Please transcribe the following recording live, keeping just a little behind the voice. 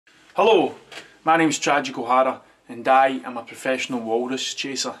Hello, my name's Tragic O'Hara and I am a professional walrus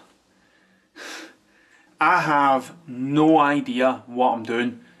chaser. I have no idea what I'm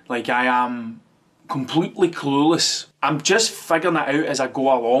doing. Like, I am completely clueless. I'm just figuring it out as I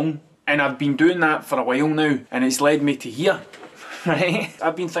go along, and I've been doing that for a while now, and it's led me to here, right?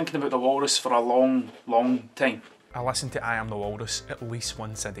 I've been thinking about the walrus for a long time. I listen to I Am the Walrus at least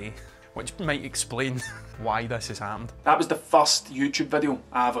once a day, which might explain why this has happened. That was the first YouTube video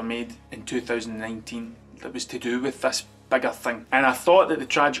I ever made in 2019 that was to do with this bigger thing. And I thought that the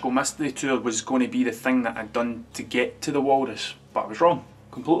Tragical Mystery Tour was going to be the thing that I'd done to get to the walrus, but I was wrong.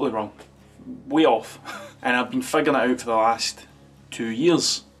 Completely wrong. Way off. And I've been figuring it out for the last 2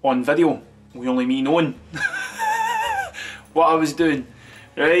 years on video, with only me knowing what I was doing.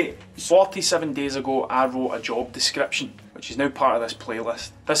 Right? 47 days ago I wrote a job description, which is now part of this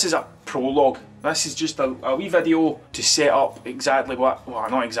playlist. This is a prologue. This is just a wee video to set up exactly what, well,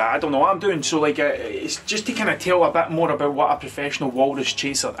 not exactly, I don't know what I'm doing. So like, it's just to kind of tell a bit more about what a professional walrus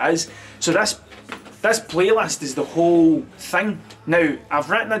chaser is. So this playlist is the whole thing. Now, I've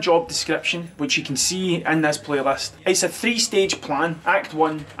written a job description, which you can see in this playlist. It's a 3-stage plan: Act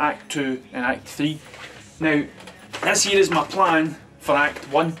 1, Act 2 and Act 3. Now, this here is my plan for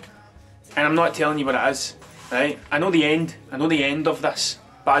Act 1, and I'm not telling you what it is, right? I know the end of this,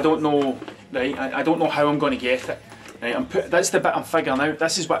 but I don't know, right? I don't know how I'm going to get it, right? That's the bit I'm figuring out.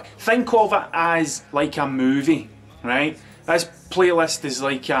 This is what, think of it as like a movie, right? This playlist is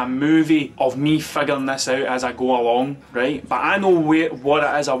like a movie of me figuring this out as I go along, right? But I know what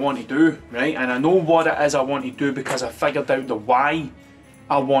it is I want to do, right? And I know what it is I want to do because I figured out the why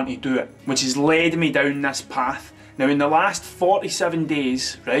I want to do it, which has led me down this path. Now, in the last 47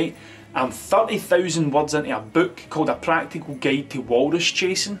 days, right, I'm 30,000 words into a book called A Practical Guide to Walrus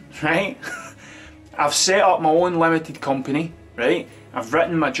Chasing, right? I've set up my own limited company, right? I've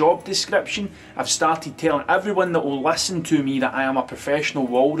written my job description. I've started telling everyone that will listen to me that I am a professional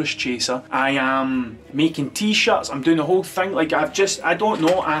walrus chaser. I am making t-shirts. I'm doing the whole thing. Like, I don't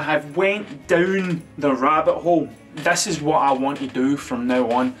know, I have went down the rabbit hole. This is what I want to do from now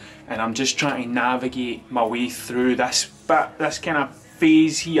on, and I'm just trying to navigate my way through this kind of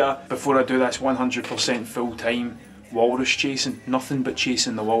phase here before I do this 100% full-time walrus chasing. Nothing but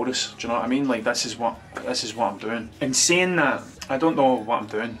chasing the walrus. Do you know what I mean? Like, this is what I'm doing. In saying that, I don't know what I'm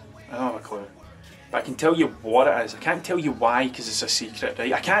doing. I don't have a clue. But I can tell you what it is. I can't tell you why because it's a secret,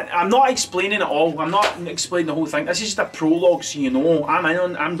 right? I'm not explaining it all. I'm not explaining the whole thing. This is just a prologue, so you know.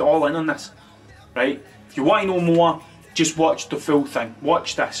 I'm all in on this, right? If you want to know more, just watch the full thing.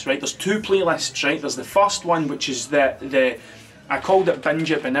 Watch this, right? There's 2 playlists, right? There's the first one, which is I called it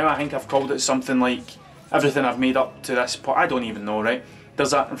Binge It, but now I think I've called it something like Everything I've Made Up to This Point. I don't even know, right?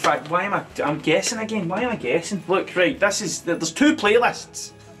 There's in fact, I'm guessing again. Why am I guessing? Look, right, there's 2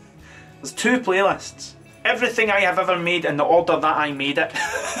 playlists. There's 2 playlists. Everything I have ever made in the order that I made it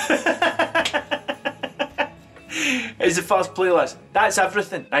is the first playlist. That's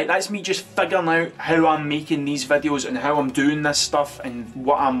everything, right? That's me just figuring out how I'm making these videos and how I'm doing this stuff and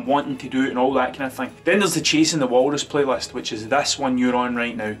what I'm wanting to do and all that kind of thing. Then there's the Chasing the Walrus playlist, which is this one you're on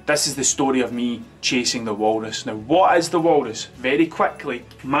right now. This is the story of me chasing the walrus. Now, what is the walrus? Very quickly,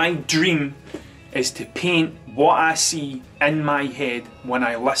 my dream is to paint what I see in my head when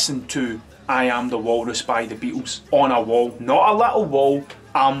I listen to I Am the Walrus by the Beatles on a wall. Not a little wall,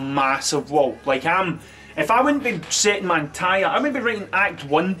 a massive wall. Like, if I wouldn't be setting my entire, I wouldn't be writing Act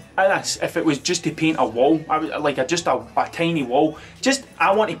 1 of this if it was just to paint a wall. Just a tiny wall.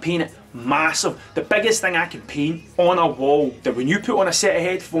 I want to paint it massive. The biggest thing I can paint on a wall, that when you put on a set of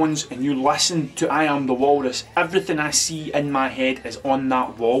headphones and you listen to I Am the Walrus, everything I see in my head is on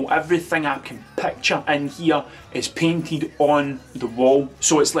that wall. Everything I can picture in here is painted on the wall.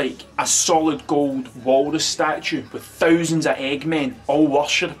 So it's like a solid gold walrus statue with thousands of Eggmen all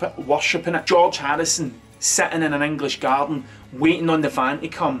worshipping it. George Harrison sitting in an English garden waiting on the van to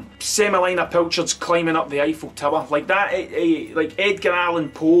come. Semolina Pilchard's climbing up the Eiffel Tower. Like that, like Edgar Allan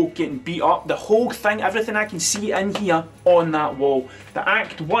Poe getting beat up. The whole thing, everything I can see in here on that wall. The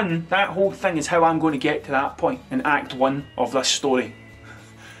Act 1, that whole thing is how I'm going to get to that point in Act 1 of this story.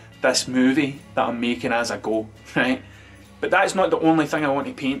 This movie that I'm making as I go, right? But that's not the only thing I want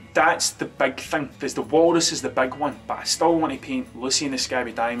to paint. That's the big thing. There's the walrus is the big one, but I still want to paint Lucy in the Sky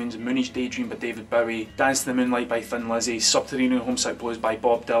with Diamonds, Moonish Daydream by David Bowie, Dance to the Moonlight by Thin Lizzy, Subterranean Homesick Blues by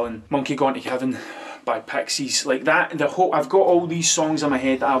Bob Dylan, Monkey Gone to Heaven by Pixies. Like that, I've got all these songs in my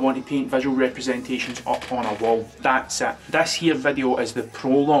head that I want to paint visual representations up on a wall. That's it. This here video is the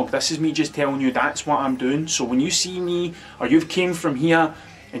prologue. This is me just telling you that's what I'm doing. So when you see me, or you've came from here,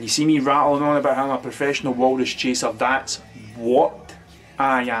 and you see me rattling on about how I'm a professional walrus chaser, that's what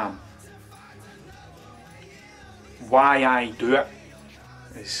I am. Why I do it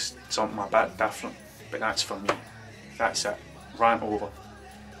is something a bit different, but that's for me. That's it. Rant over,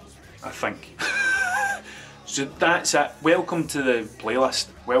 I think. So that's it. Welcome to the playlist.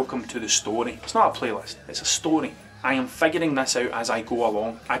 Welcome to the story. It's not a playlist, it's a story. I am figuring this out as I go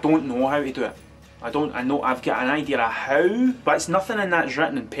along. I don't know how to do it. I know I've got an idea of how, but it's nothing in that's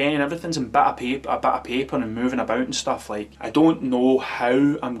written in pen. Everything's in a bit of paper and moving about and stuff. Like, I don't know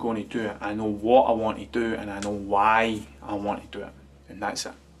how I'm going to do it. I know what I want to do and I know why I want to do it. And that's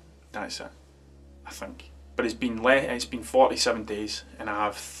it. That's it, I think. But it's been 47 days and I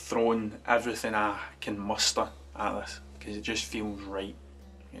have thrown everything I can muster at this because it just feels right.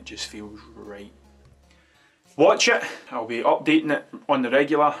 It just feels right. Watch it. I'll be updating it on the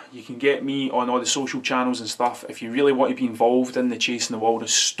regular. You can get me on all the social channels and stuff. If you really want to be involved in the Chasing the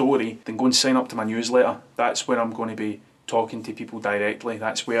Walrus story, then go and sign up to my newsletter. That's where I'm going to be talking to people directly.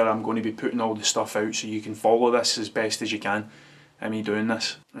 That's where I'm going to be putting all the stuff out so you can follow this as best as you can and me doing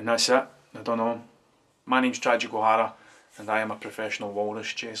this. And that's it. I don't know. My name's Tragic O'Hara and I am a professional walrus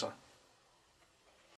chaser.